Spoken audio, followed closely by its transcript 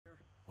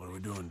are we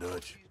doing,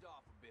 Dutch?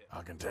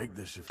 I can take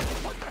this if...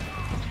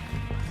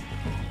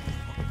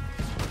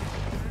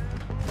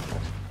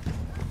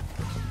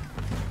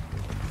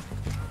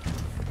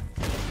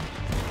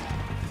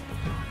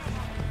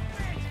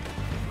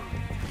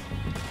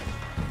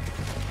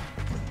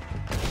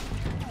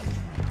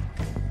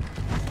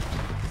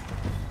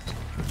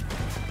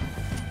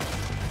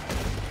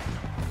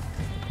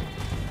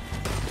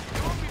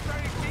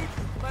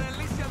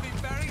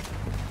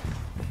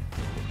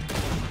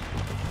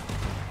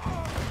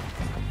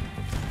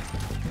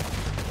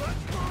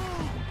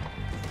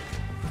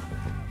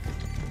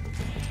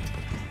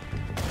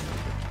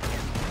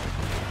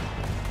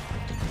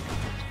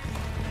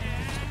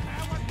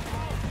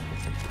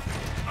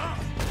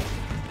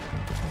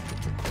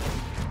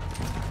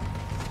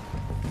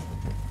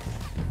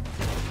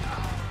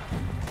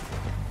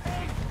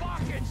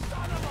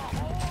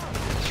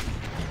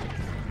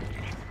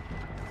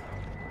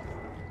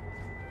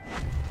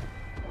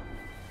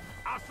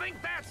 I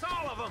think that's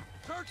all of them!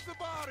 Search the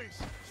bodies!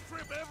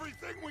 Strip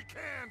everything we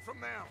can from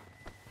them!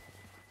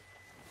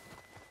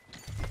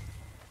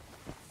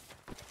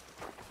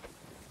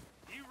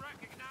 You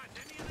recognize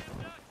any of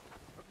them, Dutch?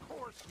 Of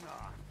course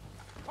not.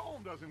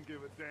 Colm doesn't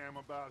give a damn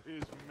about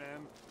his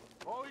men.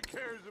 All he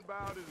cares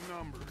about is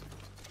numbers.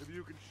 If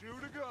you can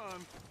shoot a gun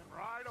and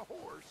ride a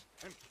horse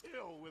and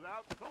kill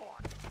without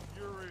thought,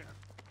 you're in.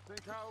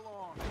 Think how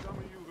long some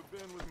of you have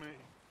been with me.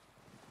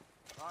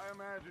 I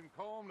imagine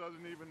Colm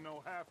doesn't even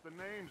know half the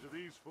names of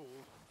these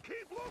fools.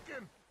 Keep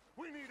looking!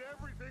 We need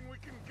everything we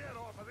can get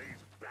off of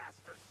these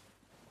bastards!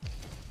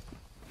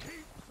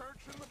 Keep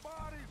searching the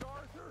bodies,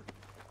 Arthur!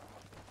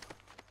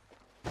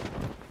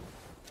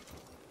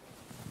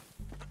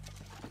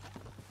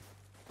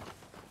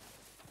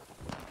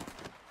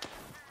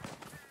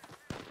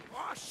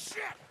 Oh,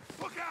 shit!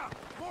 Look out!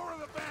 More of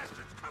the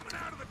bastards coming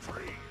out of the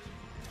trees!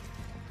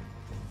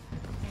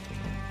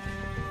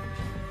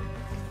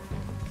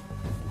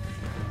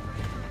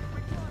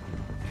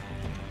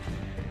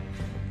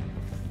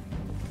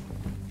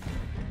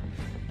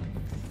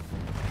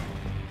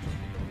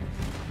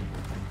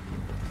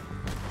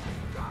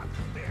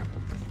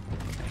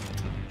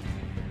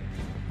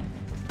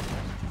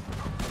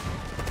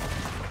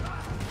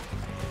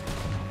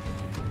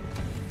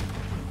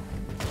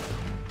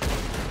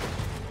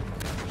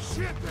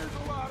 Shit, there's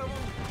a lot of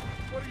them!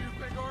 What do you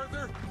think,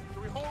 Arthur?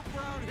 Do we hold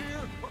ground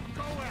here, or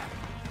go at it?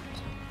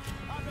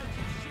 I bet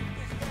you shoot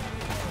this guy in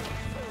the head,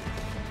 too.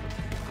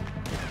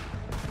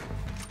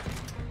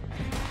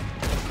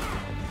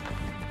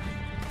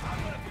 I'm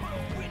gonna put a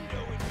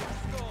window in your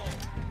skull!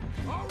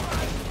 All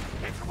right!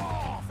 Pick them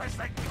off as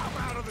they come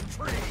out of the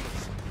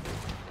trees!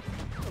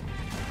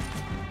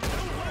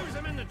 Don't lose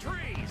them in the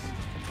trees!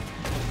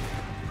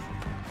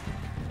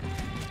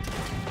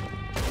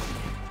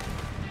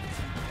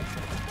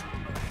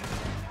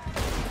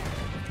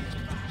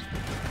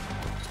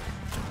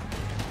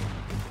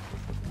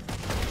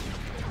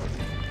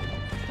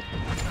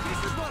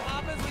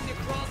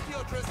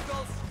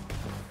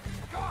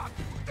 God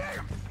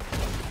damn!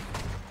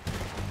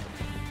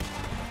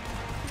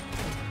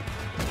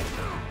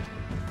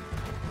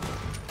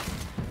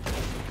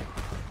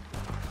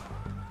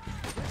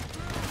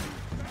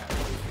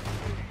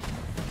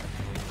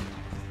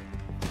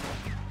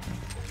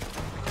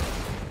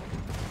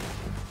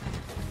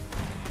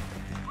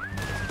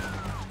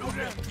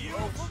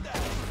 Beautiful day!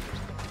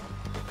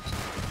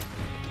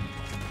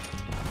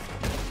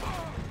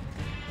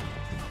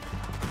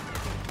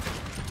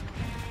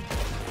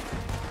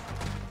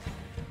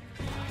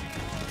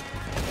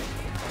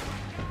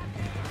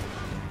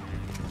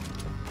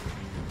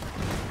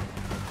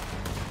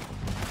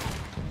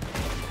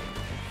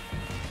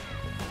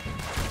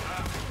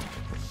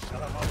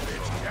 Son of a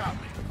bitch, got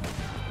me.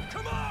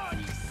 Come on,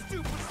 you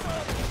stupid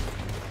son!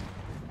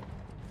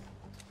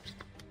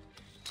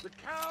 The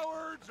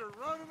cowards are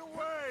running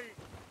away!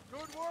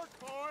 Good work,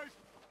 boys!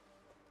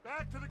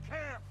 Back to the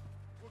camp!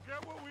 We'll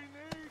get what we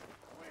need,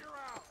 clear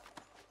out!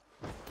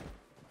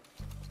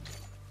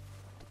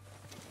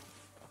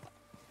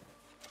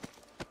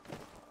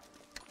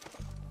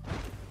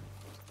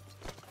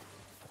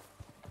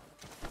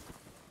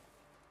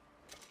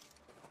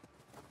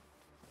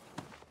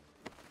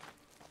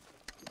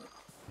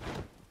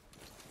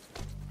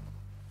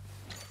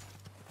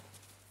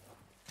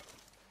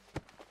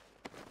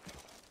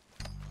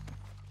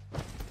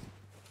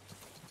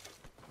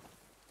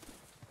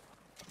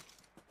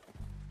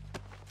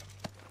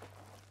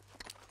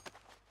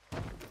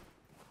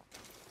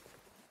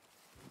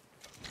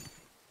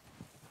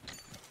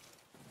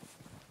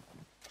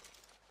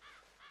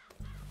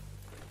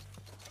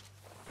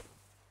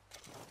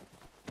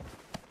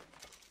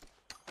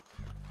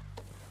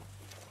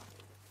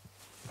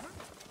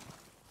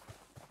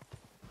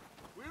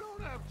 We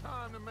don't have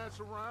time to mess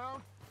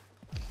around.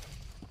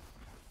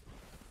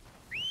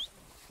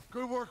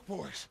 Good work,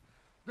 boys.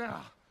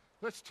 Now,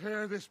 let's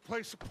tear this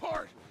place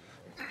apart.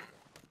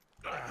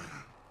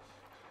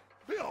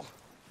 Bill,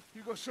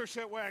 you go search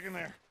that wagon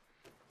there.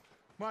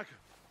 Micah,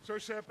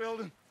 search that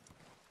building.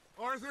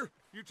 Arthur,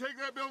 you take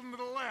that building to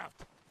the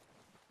left.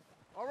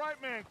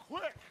 can,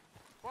 quick!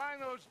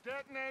 Find those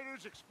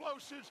detonators,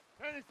 explosives,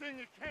 anything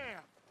you can.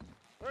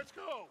 Let's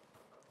go!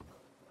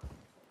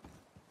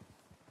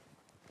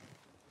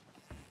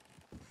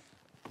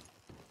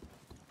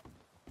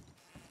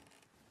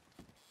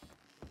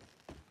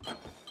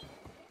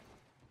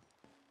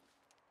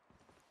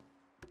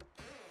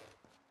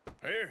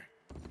 Here.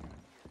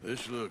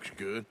 This looks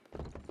good.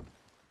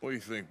 What do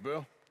you think,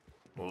 Bill?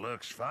 Well,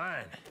 looks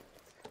fine.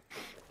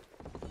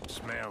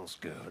 Smells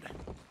good.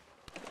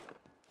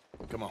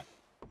 Come on.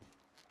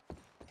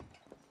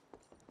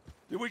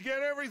 Did we get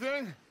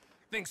everything?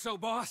 Think so,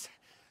 boss?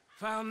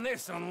 Found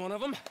this on one of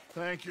them.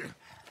 Thank you.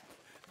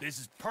 This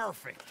is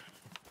perfect.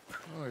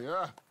 Oh,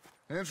 yeah?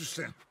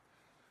 Interesting.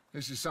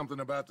 This is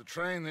something about the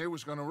train they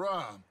was gonna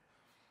rob.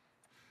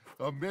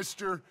 A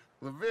Mr.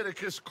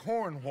 Leviticus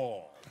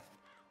Cornwall.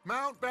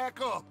 Mount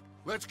back up.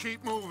 Let's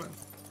keep moving.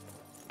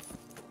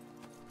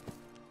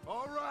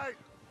 All right,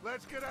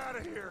 let's get out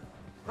of here.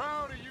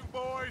 Proud of you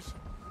boys.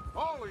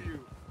 All of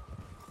you.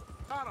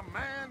 Not a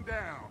man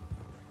down.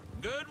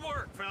 Good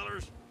work,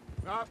 fellers.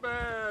 Not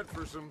bad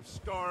for some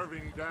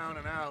starving down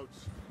and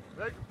outs.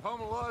 They can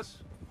pummel us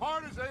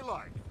hard as they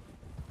like.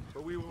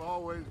 But we will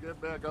always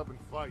get back up and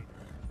fight.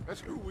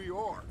 That's who we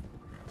are.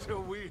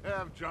 Till we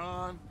have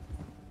John,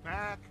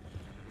 Mac,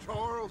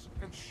 Charles,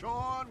 and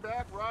Sean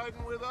back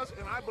riding with us,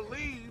 and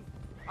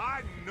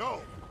I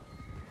know,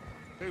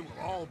 they will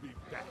all be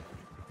back.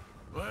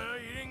 Well,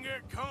 you didn't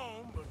get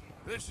Combe, but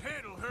this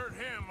hit'll hurt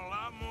him a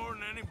lot more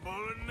than any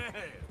bullet in the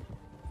head.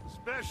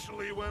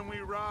 Especially when we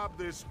rob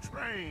this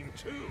train,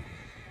 too.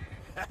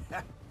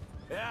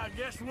 Yeah, I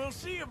guess we'll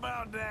see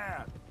about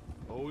that.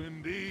 Oh,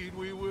 indeed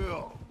we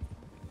will.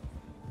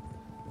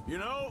 You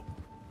know,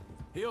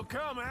 he'll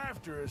come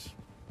after us.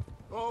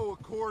 Oh,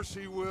 of course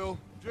he will,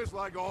 just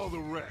like all the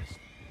rest.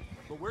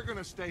 But we're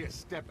gonna stay a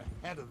step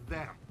ahead of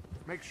them.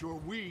 Make sure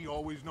we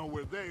always know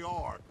where they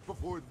are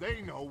before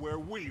they know where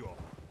we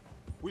are.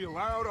 We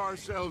allowed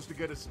ourselves to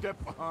get a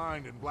step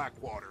behind in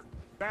Blackwater.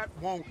 That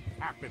won't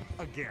happen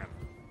again.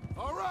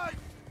 All right,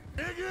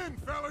 dig in,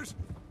 fellas.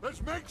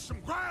 Let's make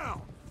some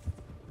ground.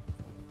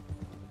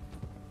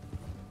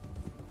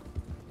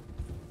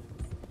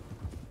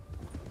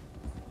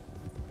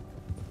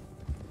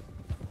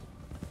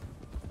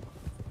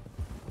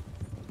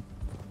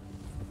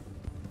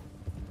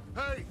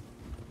 Hey,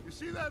 you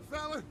see that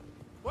fella?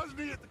 Wasn't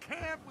he at the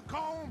camp with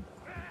Combe?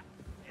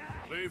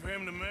 Leave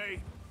him to me.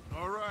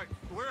 All right,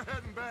 we're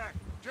heading back.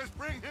 Just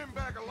bring him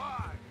back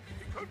alive.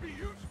 It could be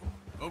useful.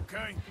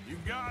 Okay, you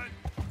got it.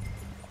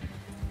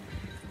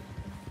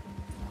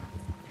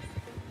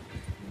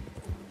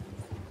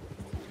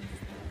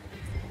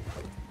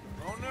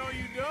 Oh, no,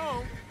 you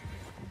don't.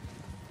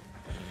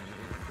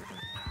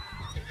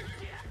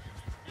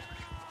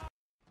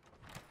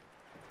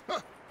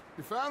 Huh,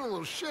 you found a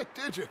little shit,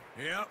 did you?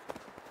 Yep.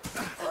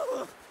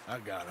 I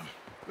got him.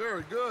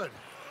 Very good.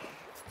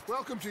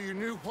 Welcome to your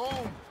new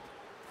home.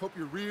 Hope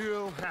you're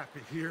real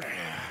happy here.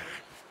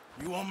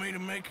 You want me to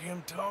make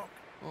him talk?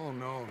 Oh,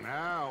 no,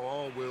 now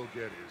all we'll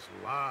get is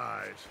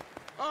lies.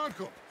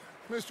 Uncle,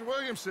 Mr.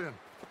 Williamson,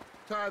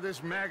 tie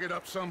this maggot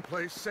up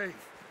someplace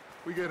safe.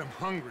 We get him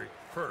hungry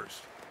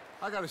first.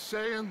 I got a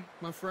saying,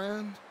 my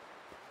friend.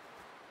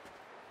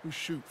 We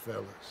shoot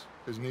fellas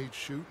as need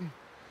shooting,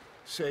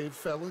 save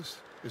fellas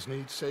as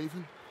need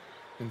saving,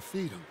 and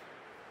feed 'em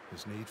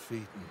as need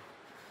feeding.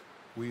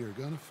 We are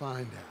gonna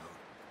find out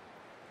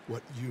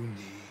what you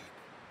need.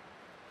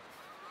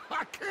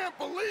 I can't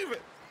believe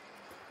it!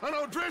 An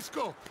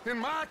O'Driscoll in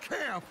my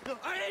camp!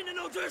 I ain't an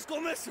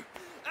O'Driscoll, mister!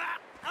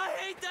 I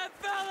hate that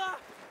fella!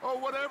 Oh,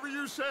 whatever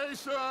you say,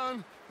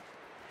 son.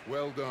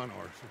 Well done,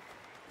 Arthur.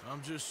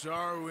 I'm just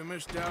sorry we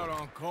missed out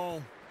on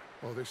Combe.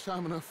 Oh, there's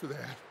time enough for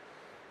that.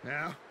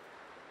 Now,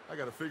 I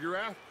gotta figure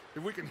out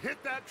if we can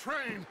hit that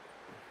train.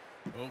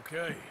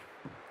 Okay.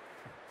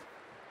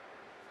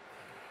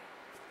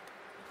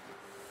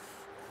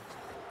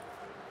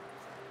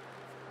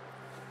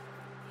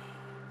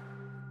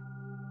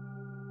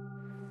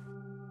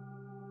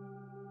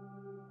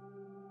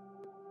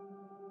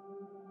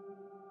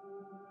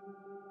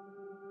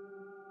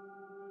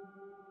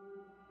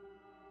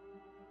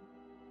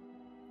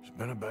 It's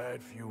been a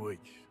bad few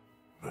weeks,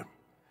 but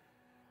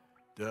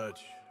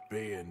Dutch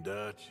being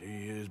Dutch,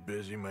 he is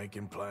busy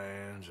making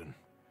plans, and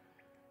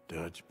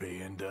Dutch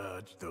being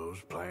Dutch,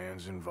 those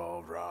plans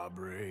involve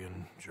robbery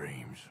and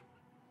dreams.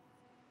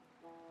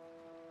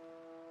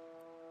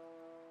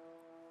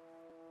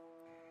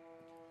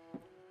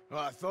 Well,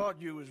 I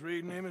thought you was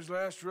reading him his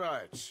last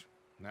rites.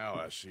 Now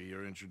I see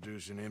you're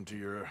introducing him to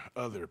your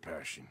other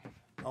passion.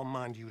 I'll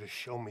mind you to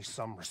show me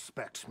some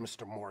respect,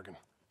 Mr. Morgan.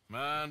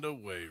 Mind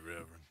away,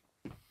 Reverend.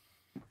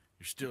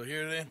 You still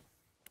here, then?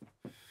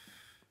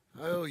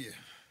 I owe you.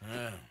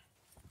 Yeah.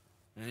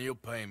 And you'll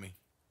pay me.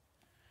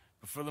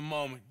 But for the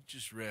moment,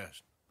 just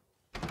rest.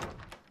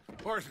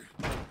 Arthur,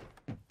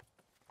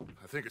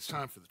 I think it's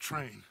time for the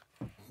train.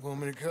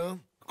 Want me to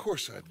come? Of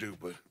course I do,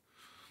 but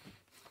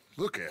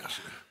look at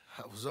you.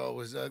 I was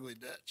always ugly,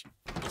 Dutch.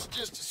 It's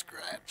just a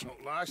scratch.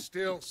 Don't lie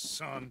still,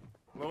 son.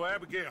 Hello,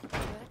 Abigail.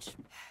 Dutch?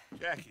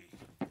 Jackie,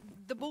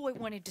 The boy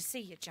wanted to see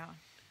you, John.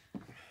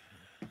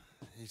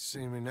 He's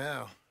seen me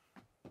now.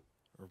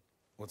 Or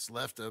what's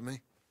left of me.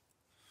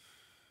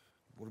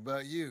 What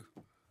about you?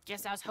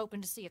 Guess I was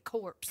hoping to see a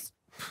corpse.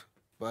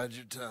 Bide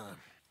your time.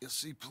 You'll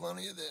see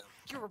plenty of them.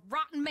 You're a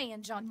rotten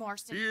man, John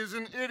Marston. He is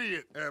an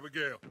idiot,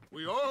 Abigail.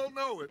 We all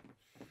know it.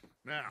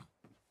 Now,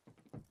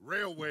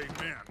 railway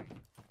men.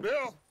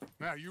 Bill,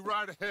 now you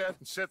ride ahead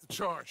and set the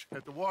charge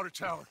at the water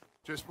tower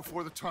just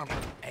before the tunnel.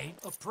 Ain't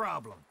a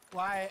problem.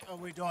 Why are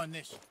we doing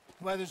this?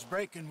 Weather's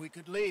breaking. We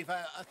could leave.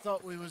 I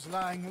thought we was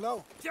lying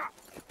low. Yeah,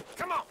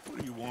 come on. What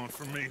do you want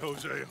from me,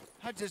 Hosea?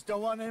 I just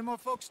don't want any more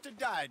folks to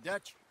die,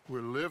 Dutch. We're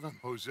living,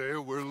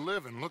 Hosea. We're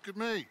living. Look at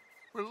me.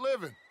 We're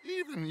living.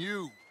 Even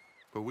you.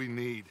 But we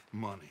need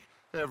money.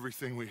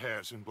 Everything we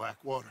has in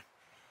Blackwater.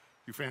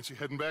 You fancy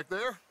heading back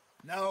there?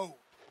 No.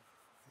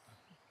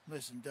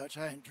 Listen, Dutch,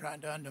 I ain't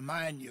trying to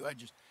undermine you.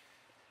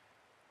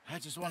 I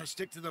just want to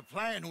stick to the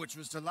plan, which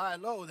was to lie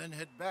low, then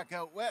head back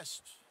out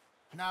west.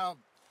 Now,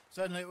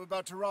 suddenly we're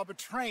about to rob a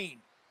train.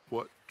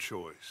 What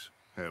choice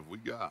have we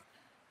got?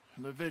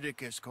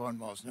 Leviticus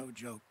Cornwall's no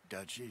joke,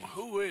 Dutch.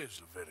 Who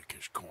is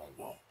Leviticus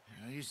Cornwall?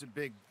 He's a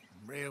big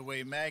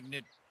railway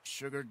magnate,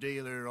 sugar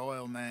dealer,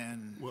 oil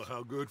man. Well,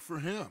 how good for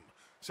him.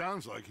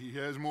 Sounds like he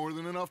has more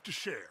than enough to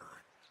share.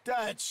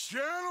 Dutch!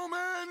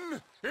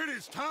 Gentlemen, it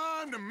is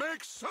time to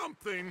make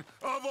something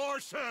of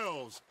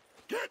ourselves.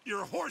 Get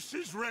your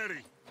horses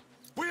ready.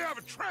 We have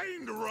a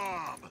train to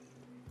rob.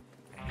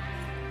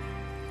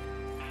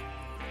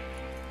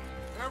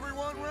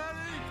 Everyone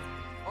ready?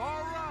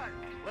 All right,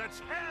 let's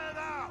head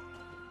out.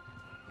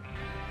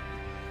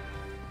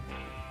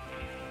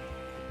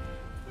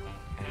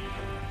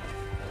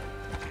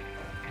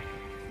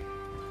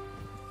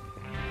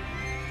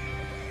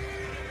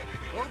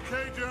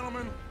 Okay,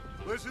 gentlemen,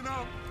 listen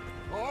up,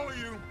 all of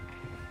you.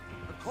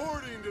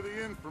 According to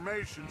the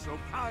information so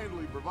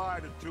kindly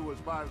provided to us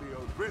by the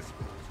O'Driscolls,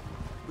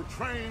 the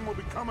train will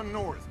be coming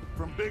north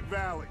from Big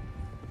Valley.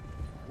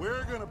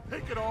 We're gonna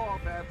pick it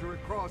off after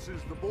it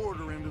crosses the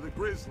border into the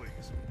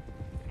Grizzlies.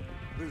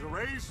 There's a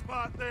raised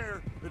spot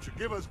there that should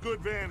give us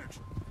good vantage.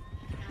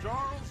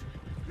 Charles,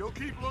 you'll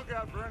keep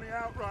lookout for any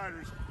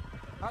outriders.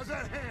 How's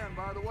that hand,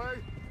 by the way?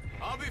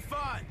 I'll be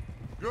fine.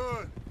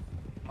 Good.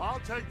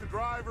 I'll take the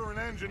driver and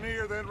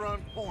engineer, then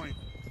run point.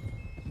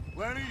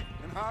 Lenny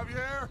and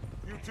Javier,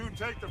 you two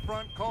take the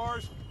front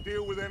cars,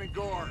 deal with any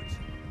guards.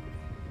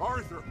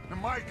 Arthur and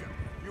Micah,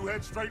 you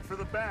head straight for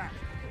the back.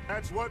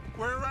 That's what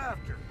we're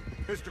after.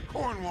 Mr.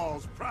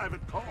 Cornwall's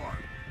private car.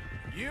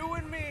 You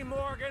and me,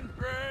 Morgan.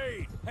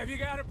 Great. Have you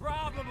got a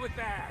problem with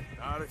that?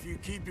 Not if you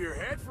keep your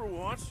head for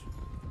once.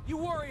 You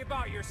worry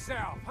about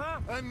yourself, huh?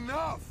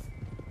 Enough!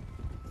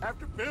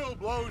 After Bill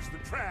blows the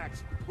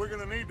tracks, we're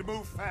gonna need to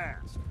move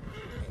fast.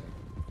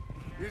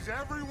 Is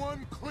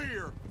everyone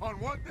clear on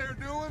what they're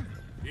doing?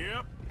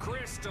 Yep,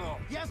 crystal.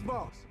 Yes,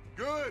 boss.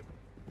 Good.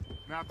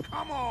 Now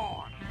come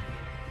on.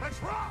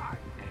 Let's ride.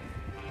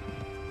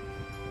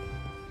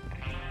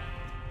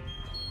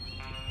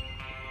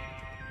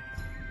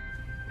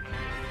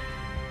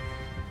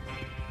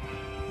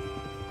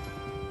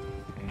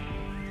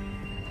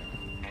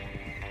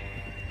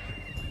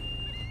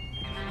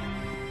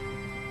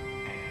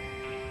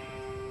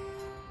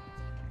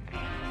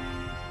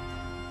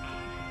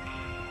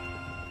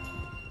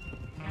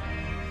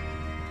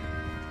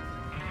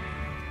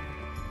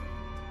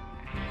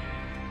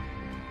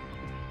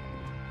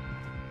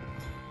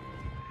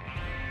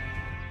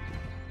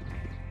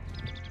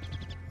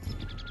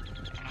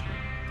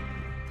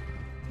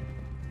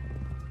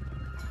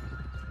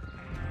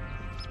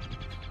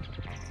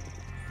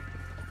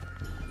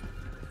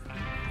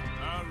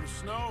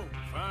 Snow,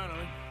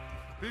 finally.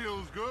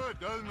 Feels good,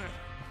 doesn't it?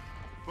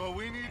 But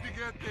we need to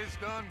get this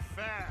done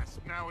fast.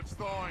 Now it's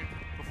thawing,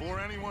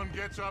 before anyone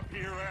gets up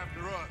here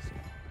after us.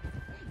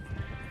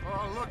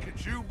 Oh, look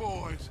at you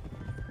boys.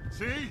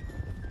 See?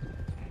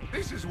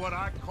 This is what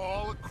I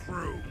call a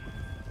crew.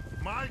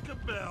 Micah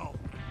Bell,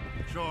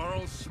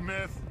 Charles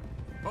Smith,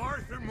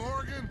 Arthur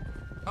Morgan,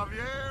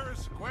 Javier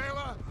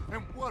Escuela,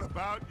 and what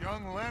about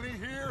young Lenny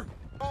here?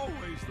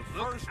 Always the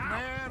first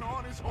man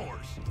on his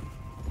horse.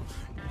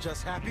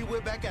 Just happy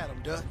we're back at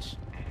him, Dutch.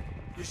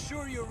 You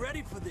sure you're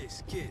ready for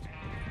this, kid?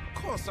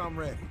 Of course I'm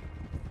ready.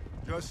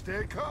 Just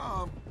stay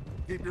calm.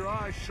 Keep your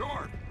eyes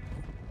sharp.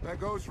 That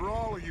goes for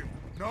all of you.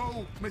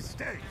 No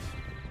mistakes.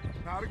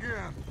 Not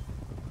again.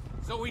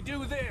 So we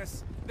do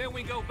this, then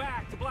we go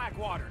back to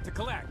Blackwater to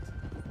collect.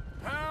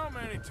 How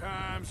many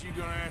times you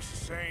gonna ask the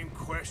same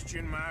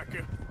question,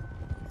 Micah?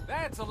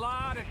 That's a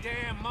lot of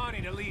damn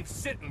money to leave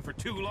sitting for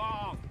too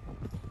long.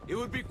 It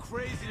would be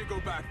crazy to go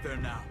back there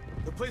now.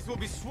 The place will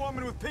be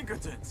swarming with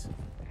Pinkertons.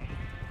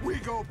 We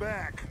go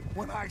back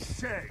when I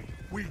say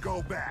we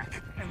go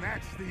back, and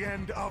that's the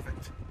end of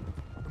it.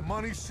 The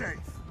money's safe.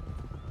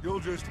 You'll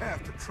just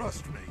have to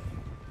trust me.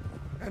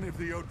 And if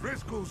the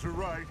O'Driscolls are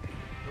right,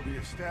 there'll be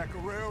a stack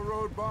of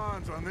railroad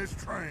bonds on this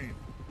train.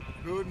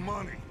 Good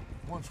money,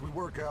 once we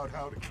work out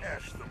how to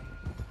cash them.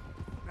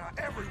 Now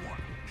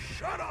everyone,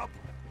 shut up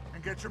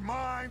and get your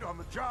mind on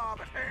the job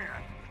at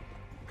hand.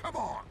 Come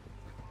on.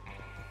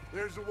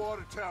 There's the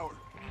water tower.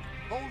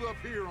 Hold up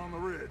here on the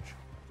ridge.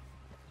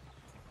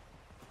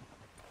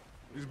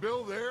 Is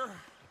Bill there?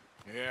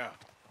 Yeah,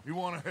 You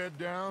want to head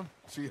down?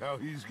 See how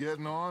he's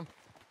getting on?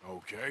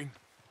 okay.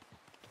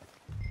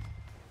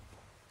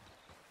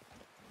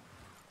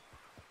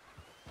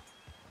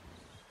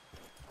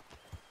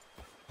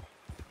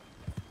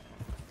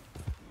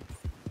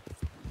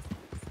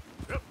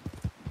 Yep.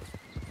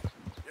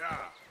 Yeah.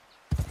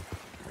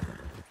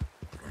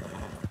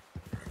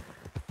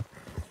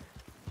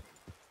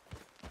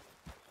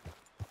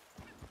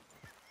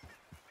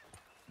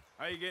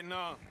 How you getting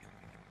on?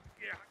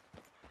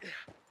 Yeah.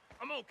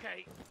 I'm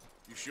okay.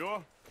 You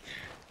sure?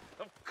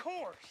 Of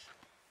course.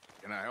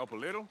 Can I help a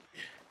little?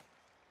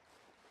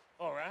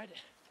 All right.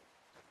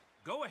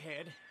 Go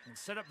ahead and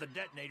set up the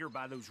detonator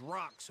by those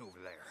rocks over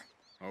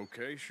there.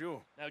 Okay,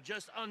 sure. Now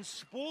just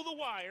unspool the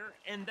wire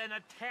and then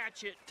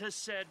attach it to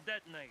said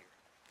detonator.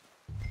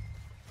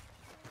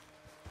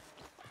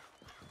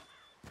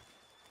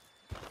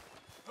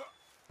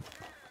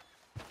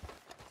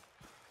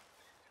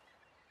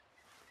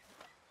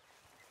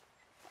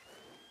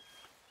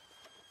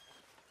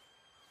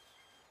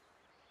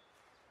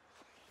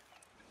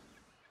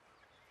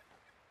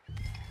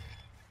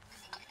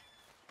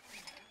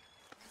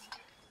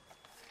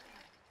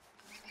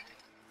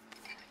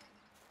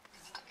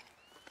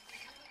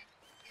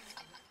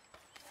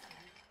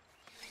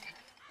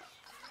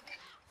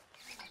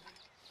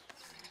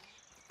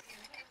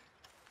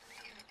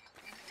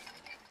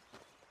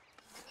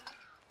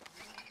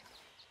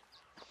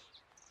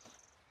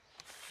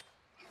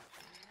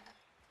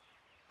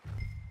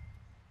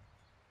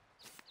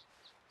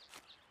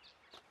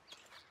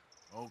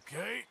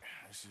 Okay,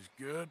 this is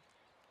good.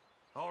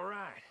 All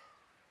right.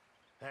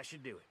 That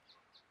should do it.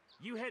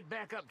 You head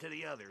back up to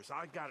the others.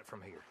 I got it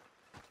from here.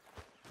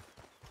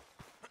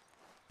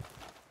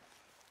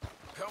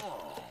 Come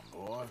on,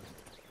 boy.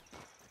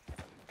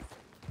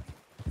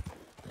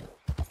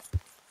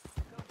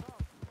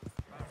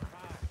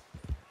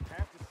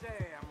 Have to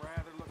say, I'm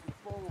rather looking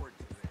forward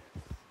to this.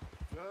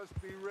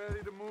 Just be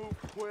ready to move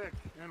quick.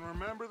 And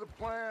remember the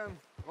plan.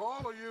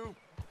 All of you.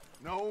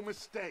 No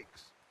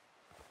mistakes.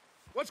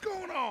 What's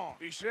going on?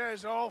 He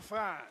says all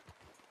fine.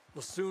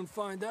 We'll soon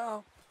find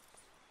out.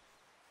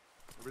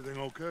 Everything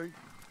okay?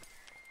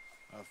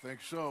 I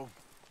think so.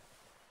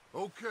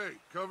 Okay,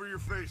 cover your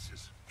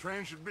faces.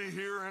 Train should be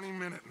here any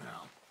minute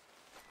now.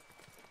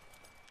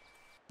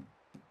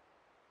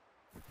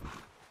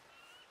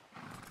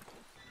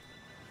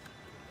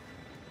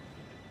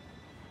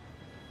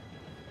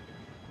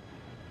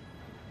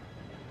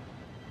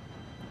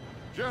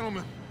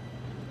 Gentlemen,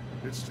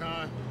 it's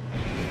time.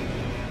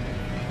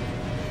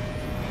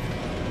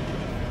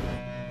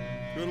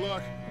 Good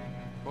luck,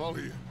 all of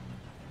you.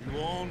 You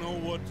all know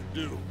what to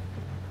do.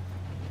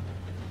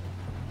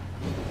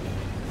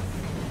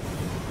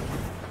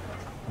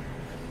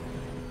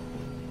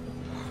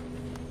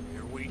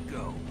 Here we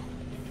go.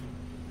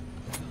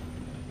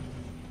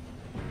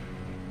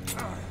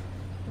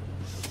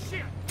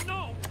 Shit!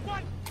 No!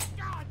 What?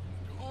 God!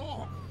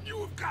 Oh, you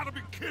have got to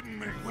be kidding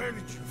me. Where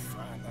did you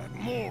find that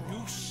moron?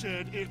 You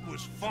said it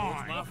was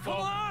fine. My fault.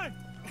 Come on!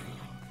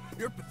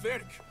 You're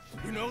pathetic.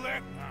 You know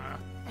that?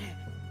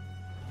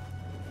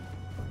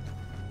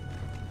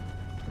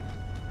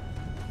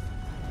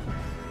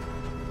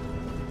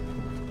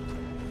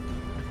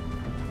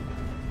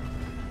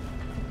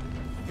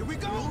 Here we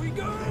go! Here we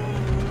go!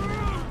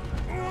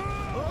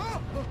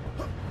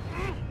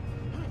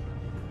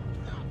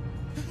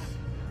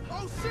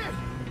 Oh, shit!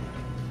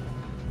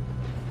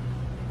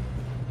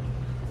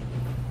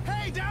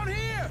 Hey, down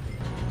here!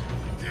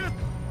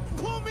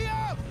 Pull me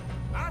up!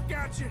 I've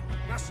got you.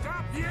 Now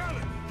stop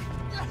yelling.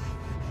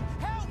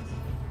 Help!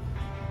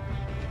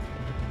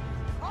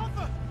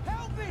 Arthur,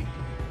 help me!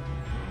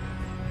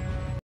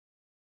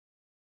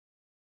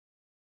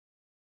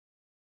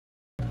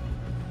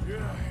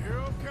 Yeah,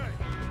 you're okay.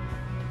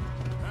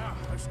 Now,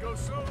 let's go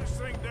slow this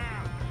thing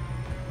down.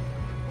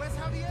 Where's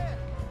Javier?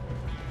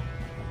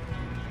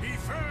 He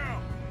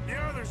fell. The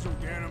others will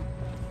get him.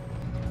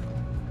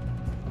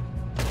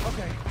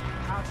 Okay,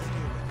 I'll just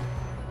deal with it.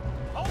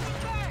 Hold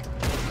it back!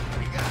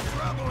 We got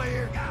trouble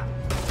here.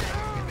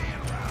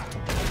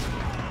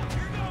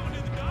 You're going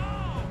to the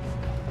dogs!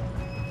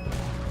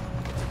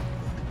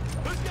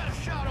 Who's got a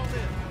shot on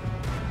this?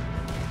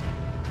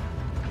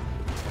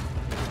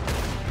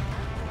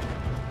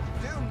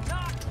 Do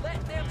not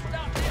let them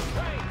stop this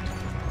train!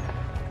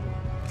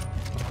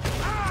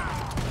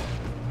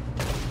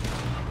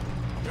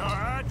 You all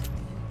right?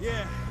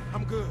 Yeah,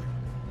 I'm good.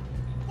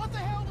 What the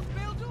hell was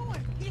Bill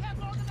doing? He had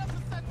long enough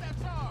to set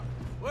that charge.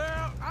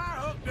 Well, I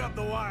hooked up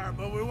the wire,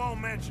 but we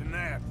won't mention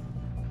that.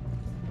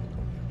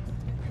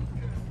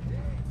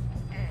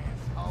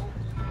 Asshole.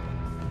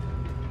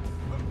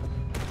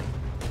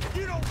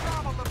 You don't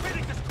drive a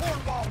Leviticus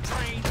cornball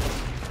train!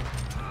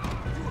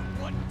 You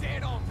are one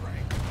dead hombre!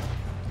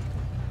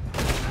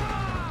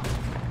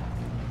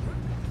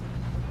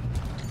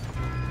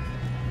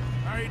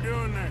 How you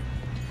doing there?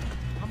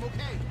 I'm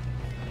okay.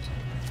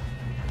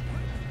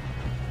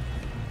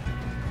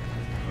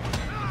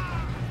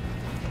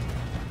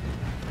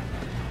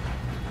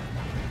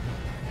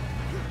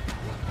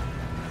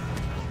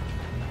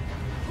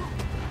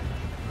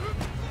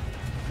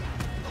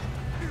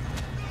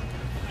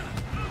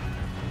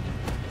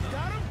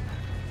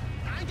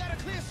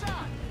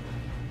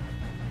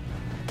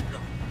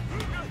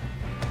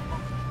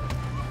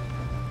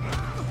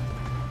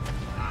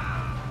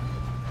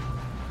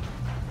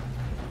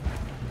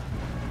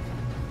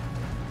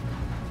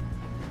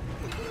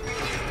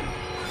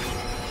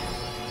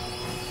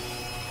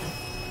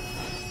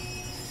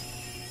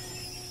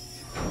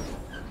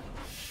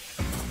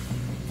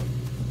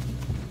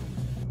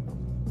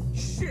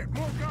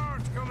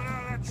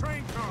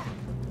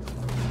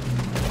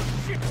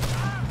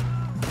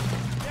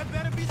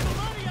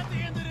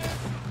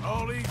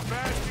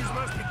 bastards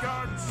must be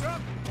guarding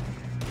something.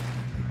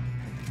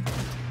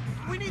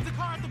 We need the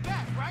car at the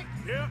back, right?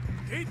 Yep,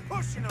 keep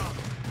pushing on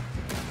them.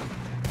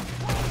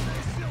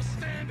 They still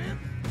standing?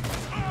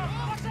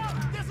 Watch out!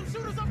 There's some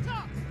shooters up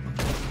top!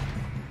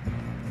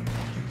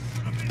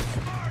 Should have been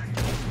smart.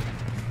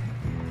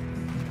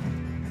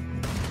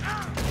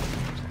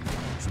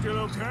 Still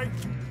okay?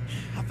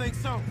 I think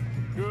so.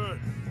 Good.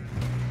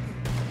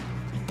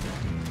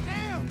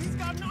 Damn, he's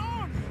got an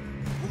arm!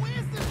 Who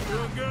is this guy?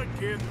 Doing good,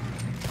 kid.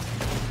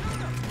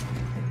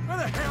 Where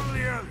the hell are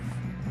the others?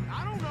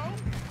 I don't know.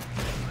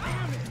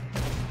 Damn it!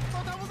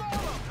 Thought that was all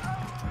of them.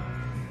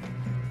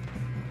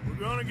 We're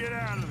gonna get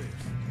out of this.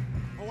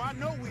 Oh, I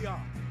know we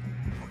are.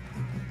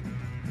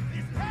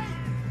 Hey!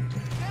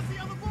 There's the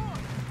other boy!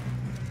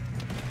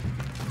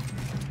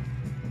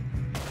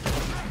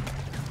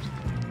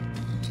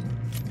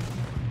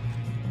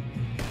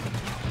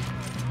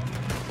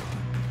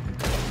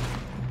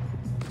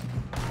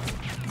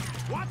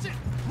 Watch it!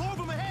 More of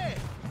them ahead!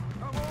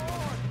 Come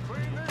on,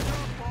 clean this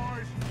up,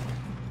 boys.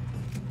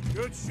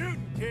 Good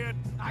shooting, kid.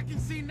 I can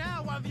see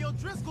now why the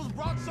O'Driscolls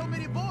brought so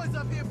many boys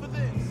up here for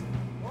this.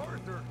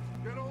 Arthur,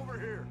 get over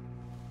here.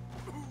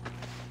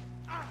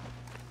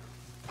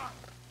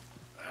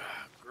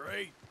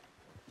 Great.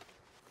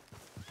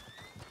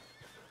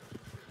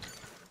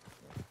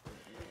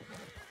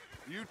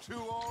 You two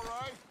all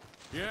right?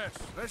 Yes,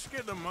 let's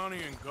get the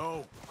money and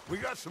go. We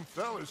got some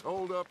fellas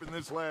holed up in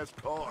this last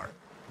car.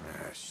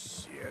 Ah,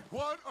 shit.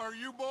 What are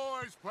you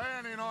boys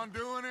planning on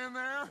doing in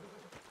there?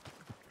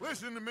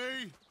 Listen to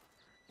me.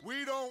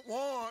 We don't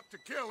want to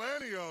kill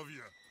any of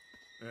you.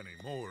 Any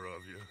more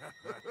of you.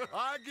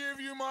 I give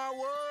you my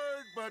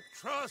word, but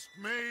trust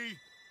me,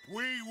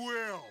 we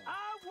will.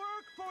 I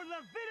work for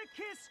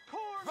Leviticus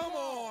Corps. Come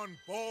on,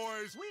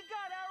 boys. We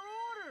got our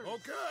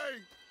orders.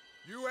 Okay.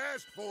 You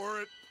asked for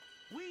it.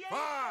 We ain't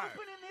 5,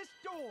 opening this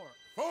door.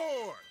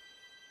 4,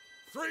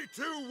 3,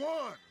 2,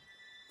 1.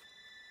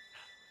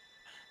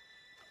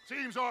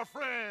 Seems our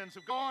friends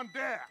have gone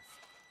deaf.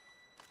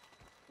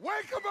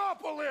 Wake them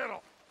up a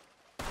little.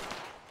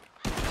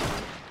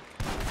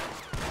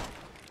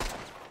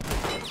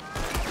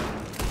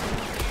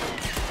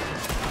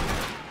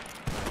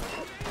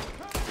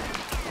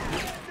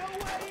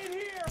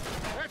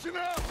 That's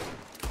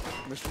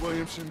enough! Mr.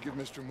 Williamson, give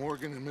Mr.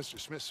 Morgan and Mr.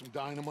 Smith some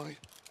dynamite.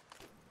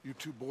 You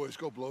two boys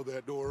go blow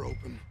that door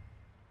open.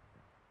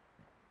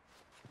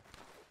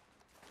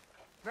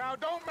 Now,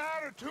 don't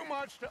matter too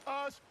much to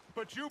us,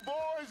 but you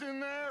boys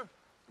in there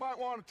might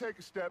want to take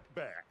a step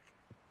back.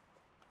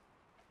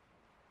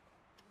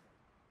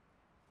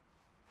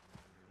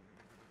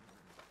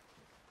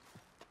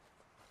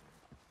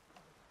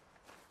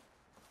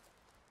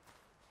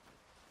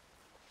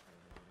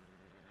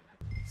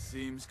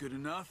 Seems good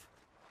enough.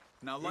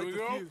 Now Here light we the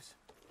go. fuse.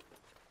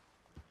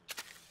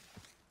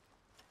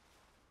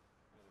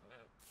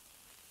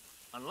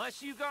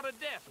 Unless you got a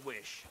death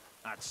wish,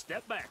 I'd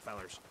step back,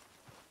 fellers.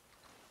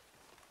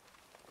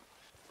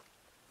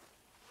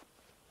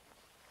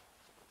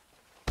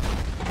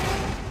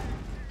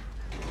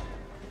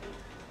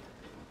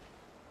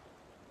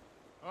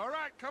 All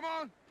right, come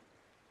on.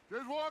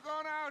 Just walk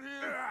on out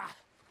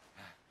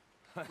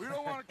here. We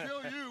don't want to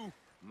kill you.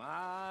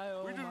 My,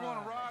 oh We just my.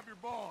 want to rob your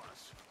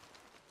boss.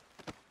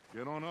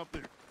 Get on up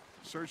there.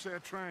 Search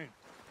that train.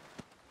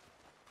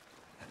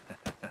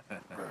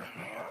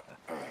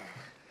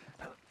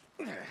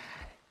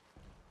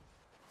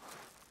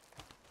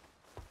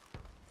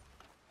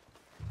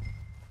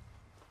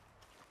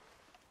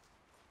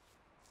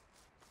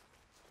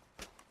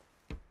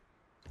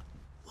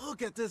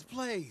 Look at this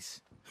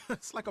place.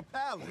 It's like a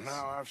palace.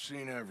 Now I've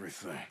seen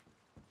everything.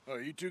 Oh,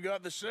 you two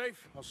got the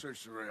safe? I'll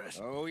search the rest.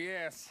 Oh,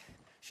 yes.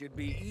 Should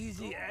be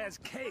easy as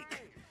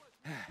cake.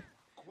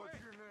 What's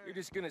your name? You're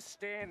just gonna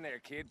stand there,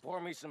 kid. Pour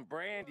me some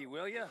brandy,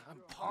 will you?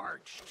 I'm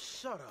parched.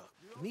 Shut up.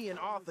 Me and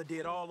Arthur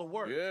did all the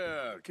work.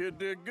 Yeah, kid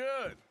did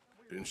good.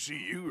 Didn't see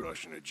you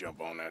rushing to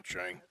jump on that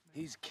train.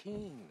 He's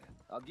keen.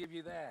 I'll give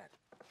you that.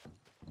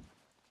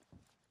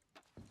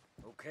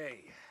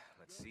 Okay,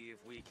 let's see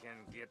if we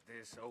can get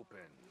this open.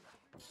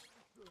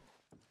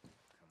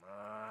 Come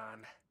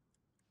on.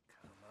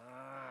 Come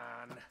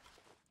on.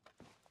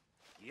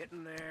 Get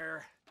in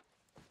there.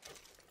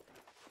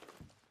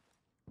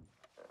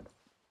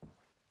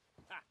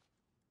 Ha!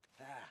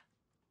 Ah.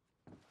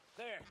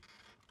 There.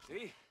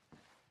 See?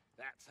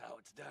 That's how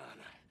it's done.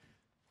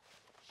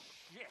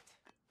 Shit.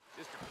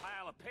 Just a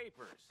pile of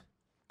papers.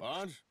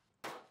 Bonds?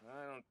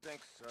 I don't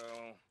think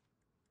so.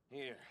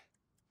 Here.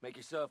 Make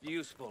yourself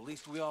useful. At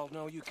least we all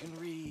know you can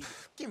read.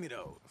 Give me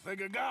those. I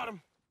think I got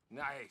him.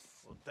 Nice.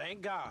 Well,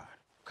 thank God.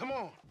 Come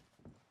on.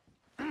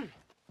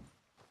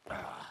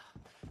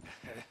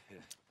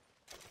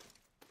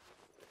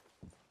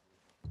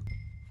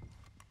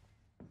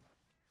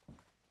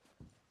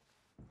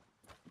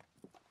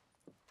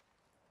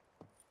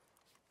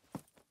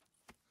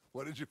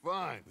 What did you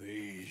find?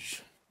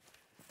 These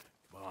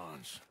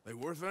bonds. They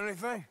worth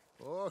anything?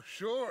 Oh,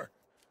 sure.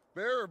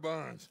 Bearer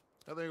bonds.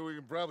 I think we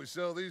can probably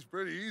sell these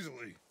pretty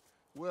easily.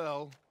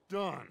 Well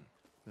done.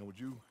 Now, would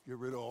you get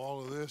rid of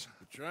all of this?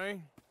 The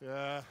train?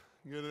 Yeah,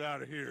 get it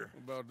out of here.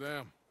 What about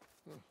them?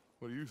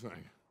 What do you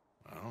think?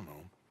 I don't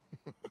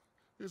know.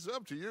 It's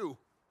up to you.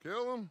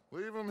 Kill them,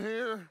 leave them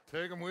here,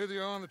 take them with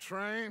you on the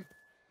train.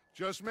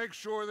 Just make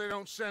sure they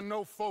don't send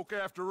no folk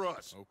after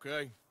us.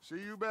 Okay.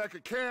 See you back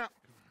at camp.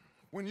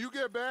 When you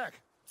get back,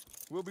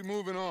 we'll be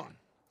moving on.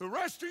 The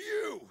rest of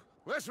you,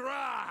 let's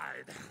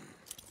ride!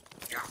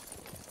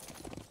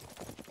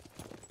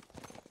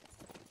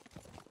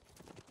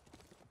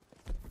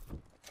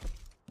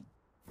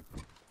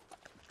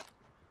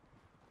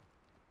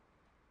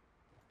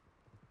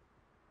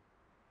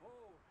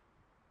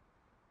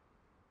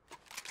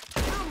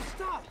 Tom,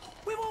 stop!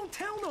 We won't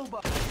tell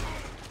nobody!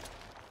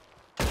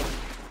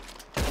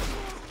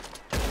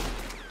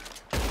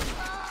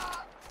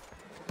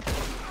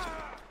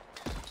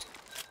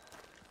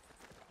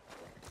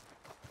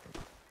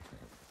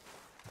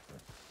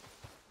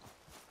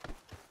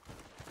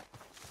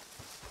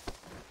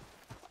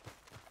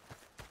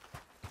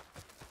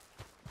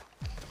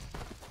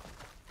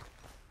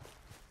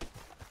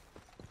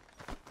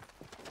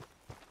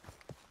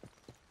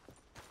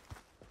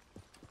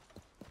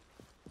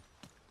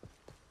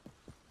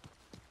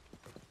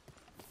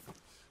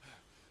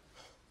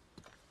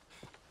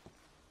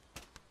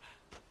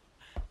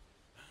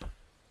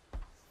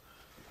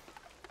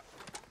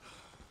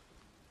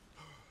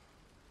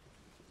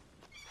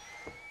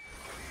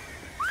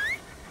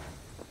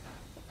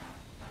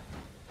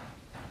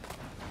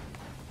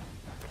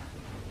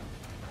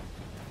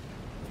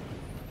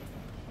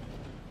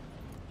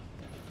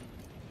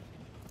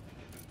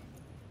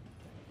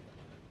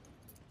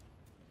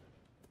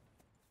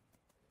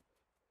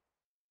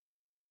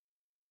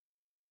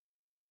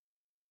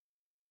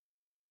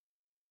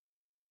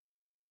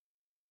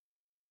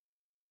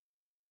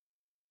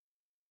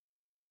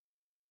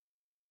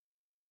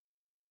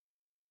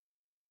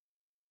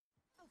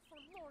 For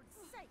Lord's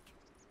sake,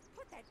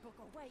 put that book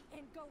away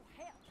and go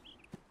help.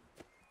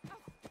 Oh,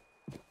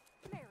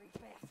 Mary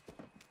Beth.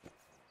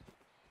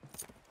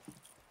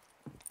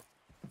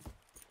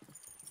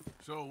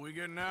 So, we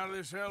getting out of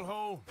this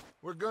hellhole?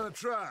 We're gonna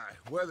try.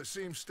 Weather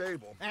seems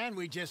stable. And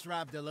we just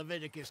robbed the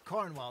Leviticus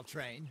Cornwall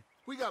train.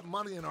 We got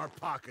money in our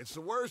pockets.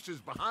 The worst is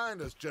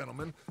behind us,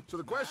 gentlemen. So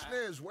the question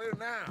is, where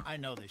now? I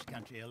know this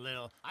country a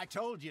little. I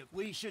told you,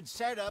 we should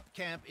set up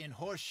camp in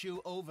Horseshoe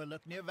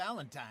Overlook near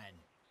Valentine.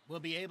 We'll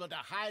be able to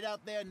hide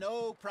out there,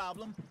 no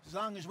problem, as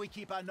long as we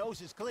keep our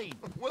noses clean.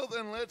 Well,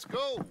 then let's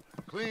go.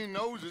 Clean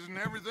noses and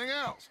everything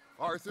else.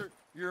 Arthur,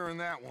 you're in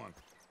that one.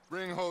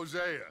 Bring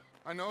Hosea.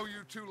 I know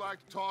you two like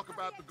to talk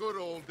about the good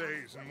old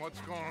days and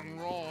what's gone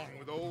wrong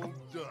with old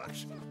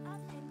Dutch.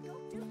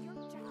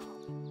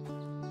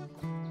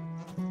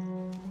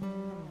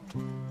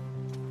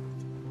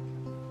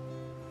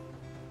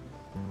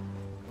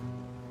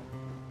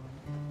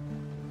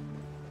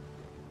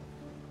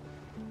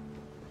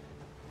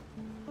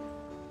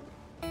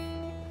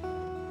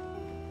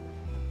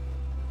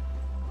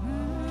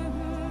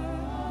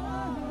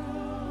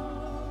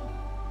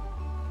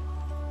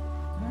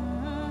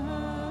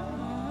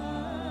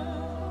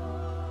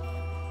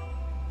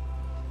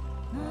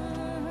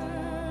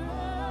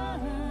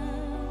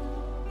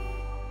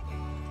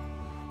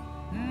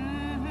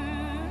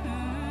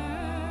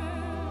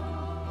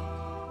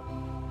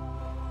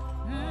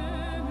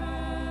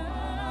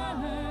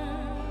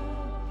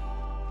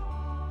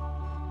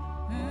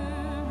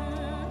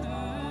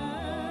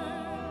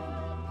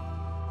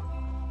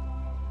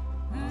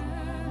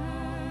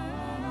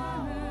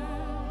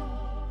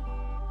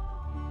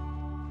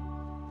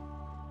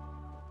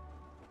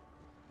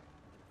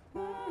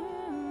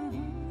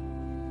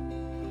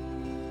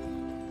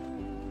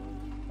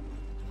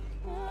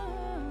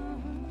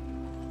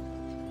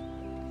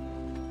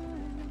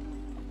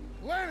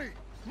 Lenny!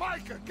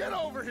 Micah, get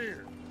over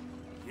here!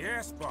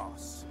 Yes,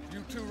 boss.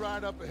 You two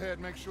ride up ahead,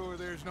 make sure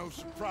there's no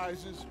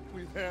surprises.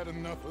 We've had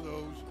enough of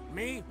those.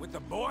 Me with the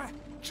boy?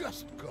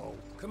 Just go.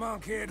 Come on,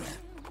 kid.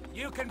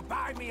 You can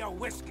buy me a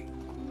whiskey.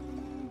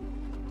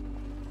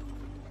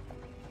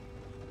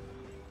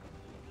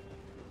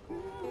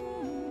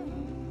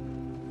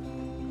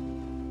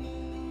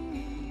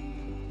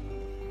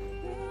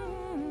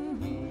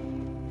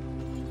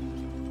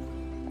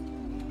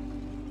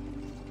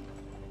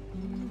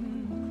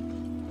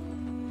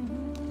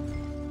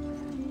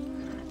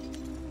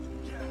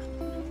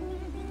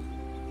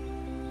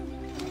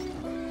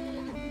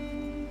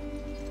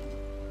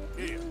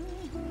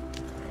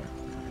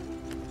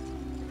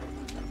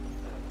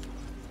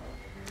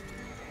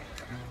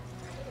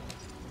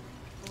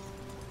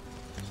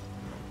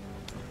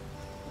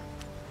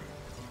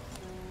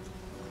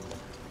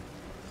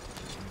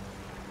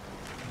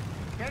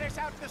 Get us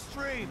out the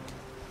stream.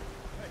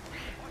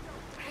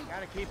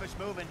 Gotta keep us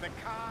moving, but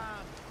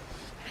calm.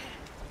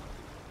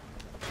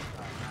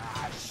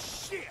 Ah,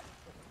 shit!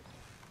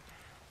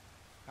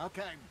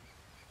 Okay,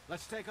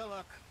 let's take a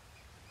look.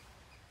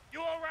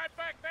 You all right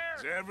back there?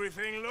 Does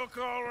everything look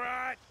all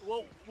right?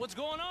 Well, what's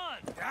going on?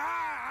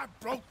 Ah, I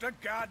broke the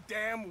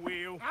goddamn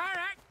wheel. All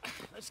right,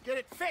 let's get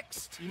it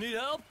fixed. You need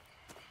help?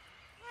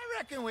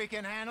 reckon we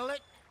can handle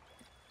it.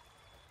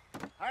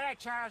 All right,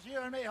 Charles, you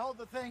and me hold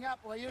the thing up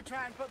while you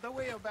try and put the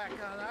wheel back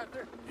on,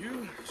 Arthur.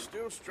 You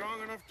still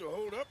strong enough to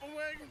hold up a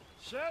wagon?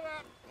 Shut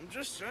up. I'm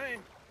just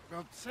saying.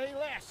 Well, say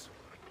less.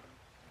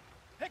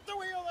 Pick the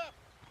wheel up.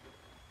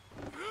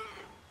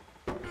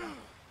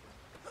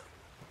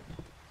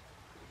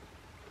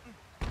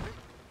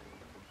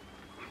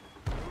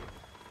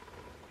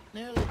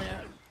 Nearly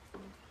there.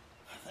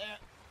 There.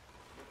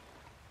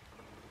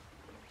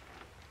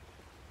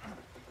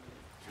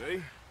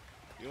 See?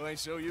 You ain't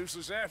so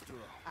useless after all.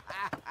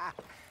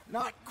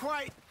 Not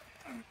quite.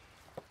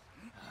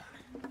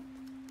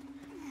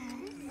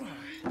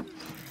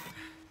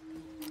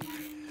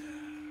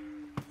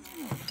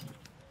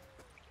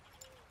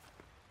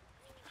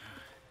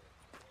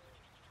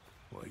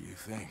 What do you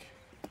think?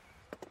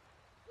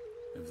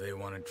 If they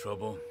wanted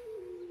trouble,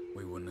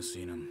 we wouldn't have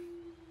seen them.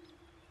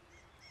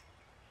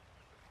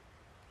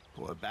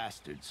 Poor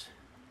bastards.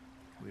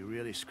 We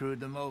really screwed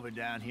them over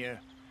down here.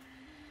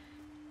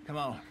 Come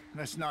on,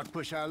 let's not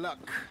push our luck.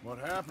 What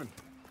happened?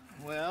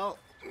 Well,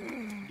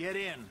 get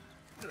in.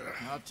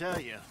 I'll tell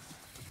you.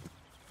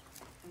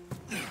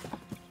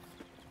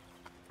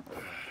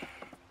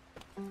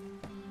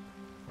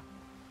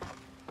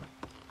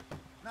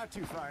 Not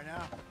too far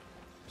now.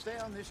 Stay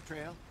on this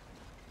trail.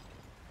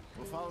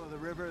 We'll follow the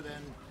river,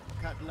 then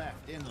cut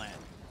left inland.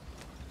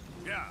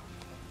 Yeah.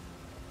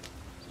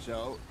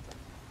 So,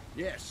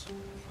 yes,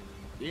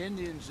 the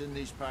Indians in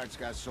these parts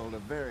got sold a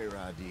very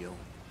raw deal.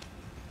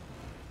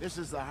 This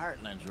is the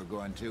heartlands we're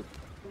going to.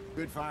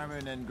 Good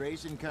farming and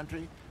grazing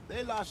country,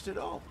 they lost it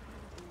all.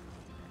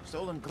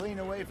 Stolen clean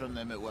away from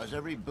them it was,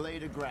 every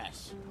blade of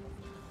grass.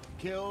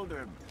 Killed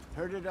or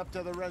herded up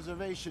to the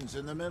reservations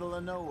in the middle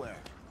of nowhere.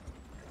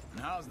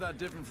 And how's that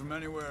different from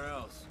anywhere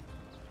else?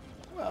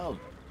 Well,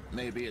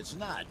 maybe it's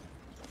not.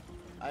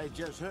 I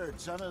just heard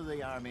some of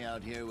the army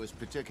out here was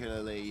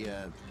particularly,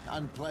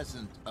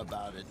 unpleasant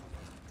about it.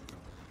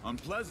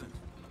 Unpleasant?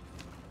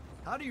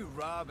 How do you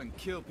rob and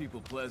kill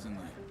people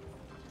pleasantly?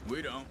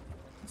 We don't,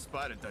 in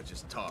spite of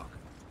Dutch's talk.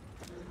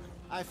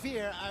 I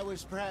fear I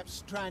was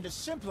perhaps trying to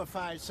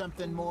simplify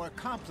something more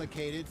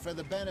complicated for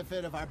the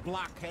benefit of our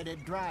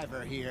block-headed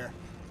driver here.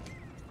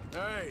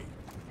 Hey,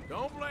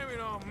 don't blame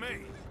it on me.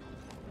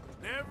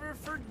 Never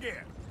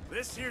forget,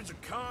 this here's a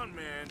con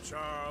man,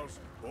 Charles,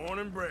 born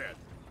and bred.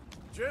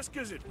 Just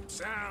 'cause it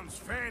sounds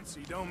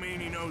fancy don't mean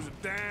he knows a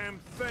damn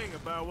thing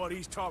about what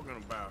he's talking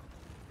about.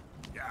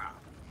 Yeah.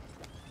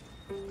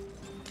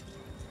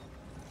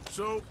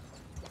 So,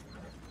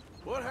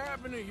 what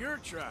happened to your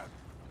tribe?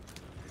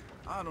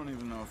 I don't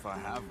even know if I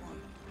have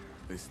one.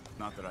 At least,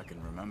 not that I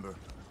can remember.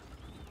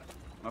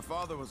 My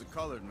father was a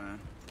colored man.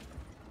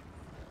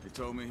 He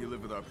told me he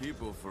lived with our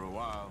people for a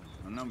while.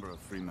 A number of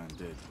free men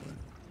did, but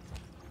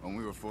when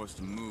we were forced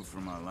to move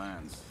from our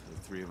lands, the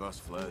three of us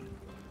fled.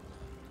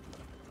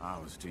 I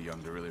was too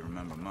young to really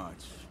remember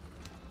much.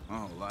 My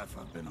whole life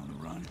I've been on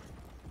the run.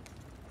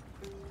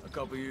 A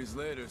couple years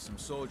later, some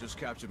soldiers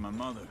captured my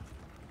mother.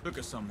 Took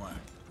her somewhere.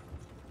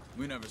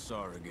 We never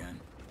saw her again.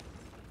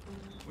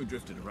 We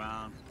drifted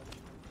around.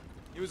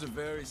 He was a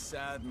very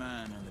sad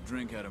man, and the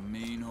drink had a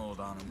mean hold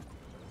on him.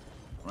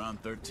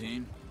 Around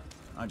 13,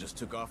 I just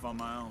took off on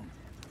my own.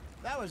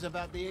 That was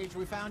about the age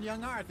we found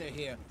young Arthur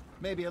here.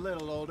 Maybe a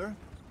little older.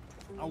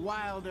 A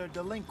wilder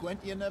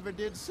delinquent you never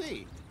did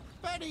see.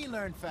 But he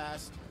learned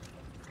fast.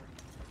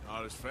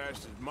 Not as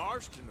fast as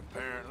Marston,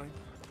 apparently.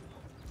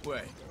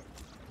 Wait,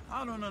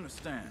 I don't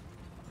understand.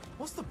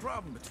 What's the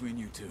problem between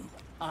you two?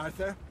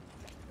 Arthur?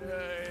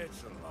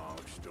 It's a long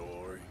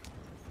story.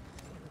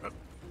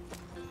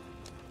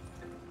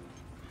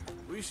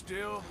 We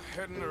still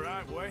heading the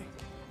right way?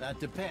 That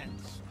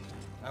depends.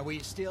 Are we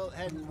still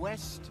heading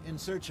west in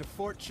search of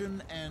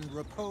fortune and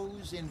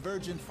repose in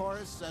virgin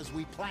forests as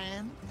we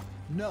planned?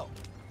 No.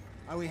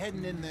 Are we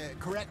heading in the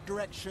correct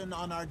direction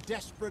on our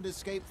desperate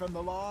escape from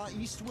the law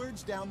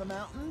eastwards down the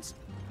mountains?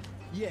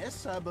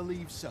 Yes, I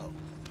believe so.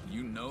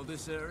 You know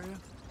this area?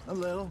 A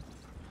little.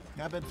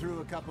 I've been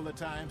through a couple of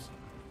times.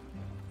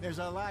 There's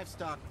a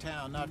livestock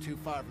town not too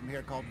far from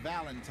here called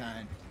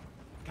Valentine.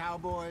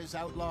 Cowboys,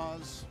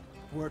 outlaws,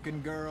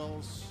 working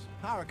girls,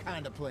 our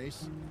kind of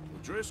place.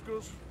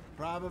 Driscoll's?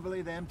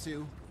 Probably them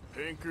too.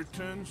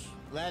 Pinkertons?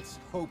 Let's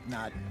hope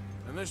not.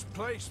 And this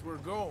place we're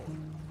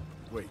going.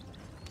 Wait,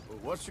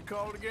 what's it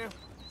called again?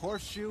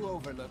 Horseshoe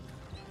Overlook.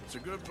 It's a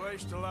good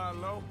place to lie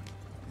low?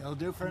 It'll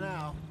do for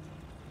now.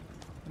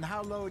 And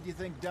how low do you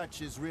think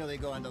Dutch is really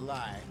going to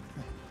lie?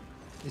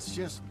 It's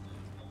just,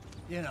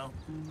 you know,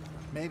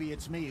 maybe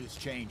it's me who's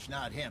changed,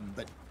 not him,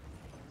 but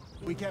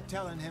we kept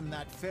telling him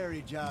that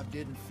ferry job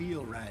didn't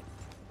feel right.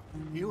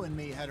 You and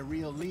me had a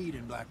real lead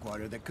in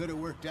Blackwater that could have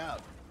worked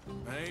out.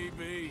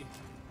 Maybe.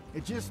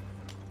 It just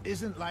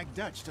isn't like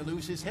Dutch to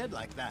lose his head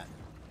like that.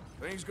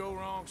 Things go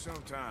wrong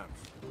sometimes.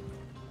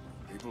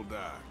 People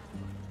die.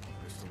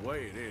 It's the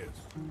way it is.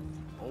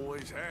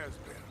 Always has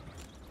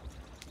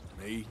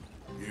been. Me,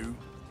 you,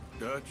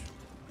 Dutch.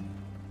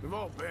 We've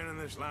all been in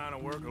this line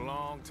of work a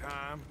long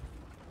time.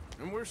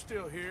 And we're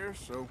still here,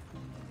 so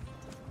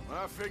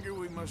I figure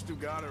we must have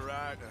got it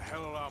right a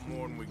hell of a lot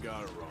more than we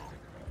got it wrong.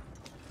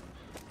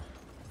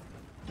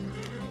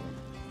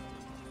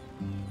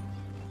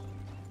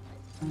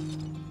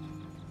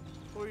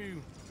 What are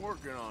you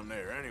working on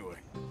there, anyway?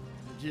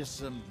 Just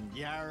some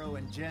yarrow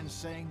and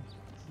ginseng.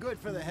 Good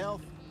for the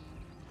health.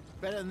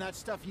 Better than that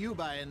stuff you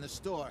buy in the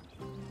store.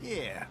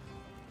 Yeah,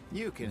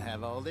 you can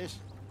have all this.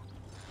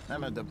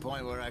 I'm at the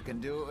point where I can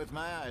do it with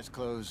my eyes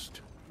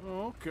closed.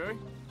 Oh, okay.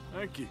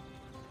 Thank you.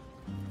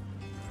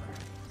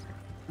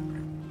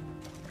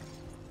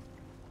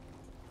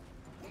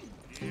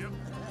 Yep.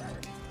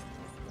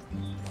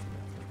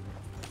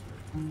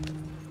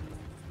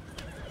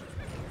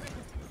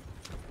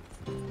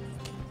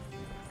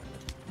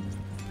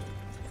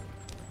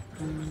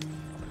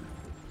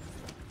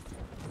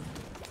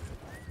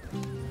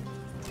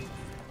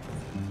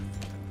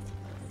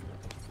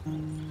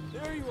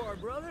 There you are,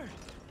 brother.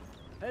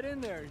 Head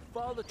in there and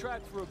follow the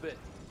track for a bit.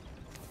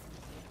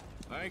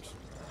 Thanks.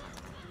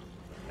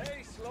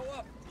 Hey, slow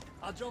up.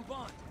 I'll jump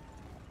on.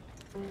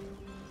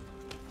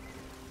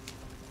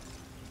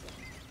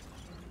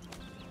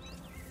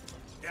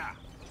 Yeah.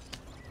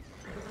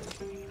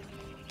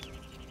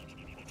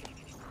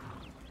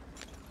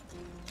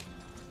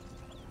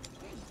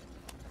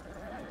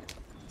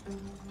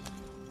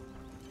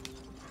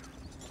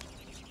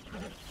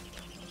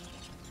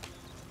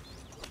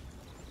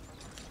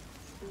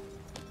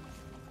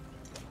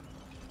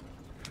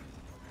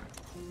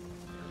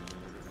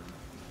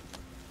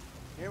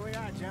 Here we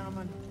are,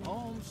 gentlemen.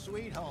 Home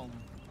sweet home.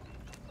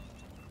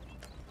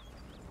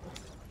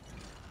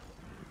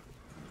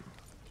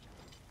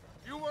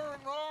 You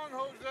weren't wrong,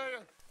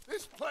 Hosea.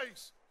 This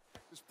place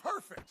is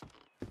perfect.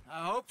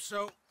 I hope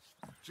so.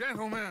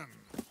 Gentlemen,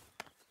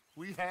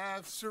 we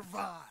have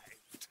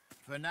survived.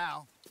 For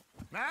now.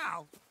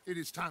 Now, it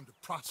is time to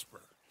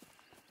prosper.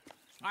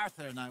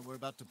 Arthur and I were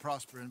about to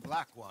prosper in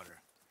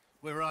Blackwater.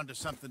 We were onto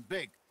something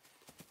big.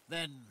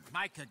 Then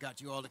Micah got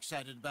you all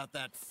excited about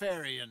that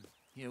ferry, and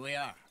here we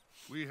are.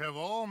 We have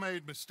all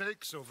made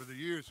mistakes over the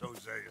years,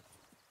 Hosea.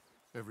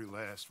 Every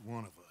last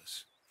one of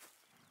us.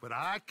 But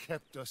I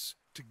kept us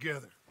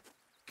together.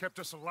 Kept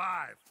us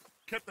alive.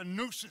 Kept the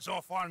nooses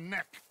off our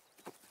neck.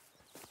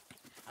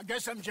 I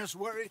guess I'm just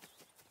worried.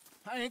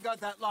 I ain't got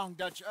that long,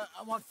 Dutch.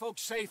 I want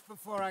folks safe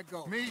before I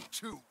go. Me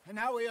too. And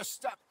now we are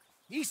stuck,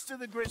 east of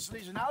the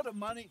Grizzlies and out of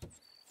money,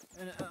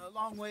 and a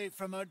long way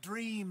from our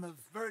dream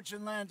of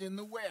virgin land in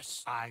the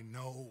west. I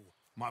know,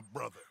 my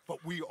brother,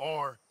 but we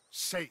are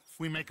safe.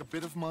 We make a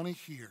bit of money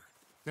here,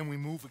 then we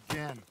move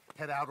again,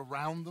 head out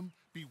around them,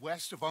 be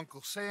west of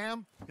Uncle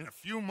Sam, in a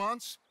few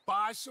months,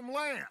 buy some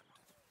land.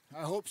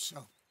 I hope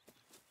so.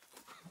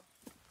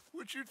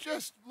 Would you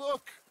just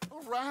look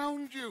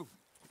around you?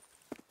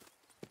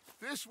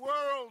 This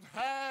world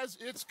has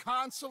its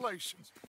consolations.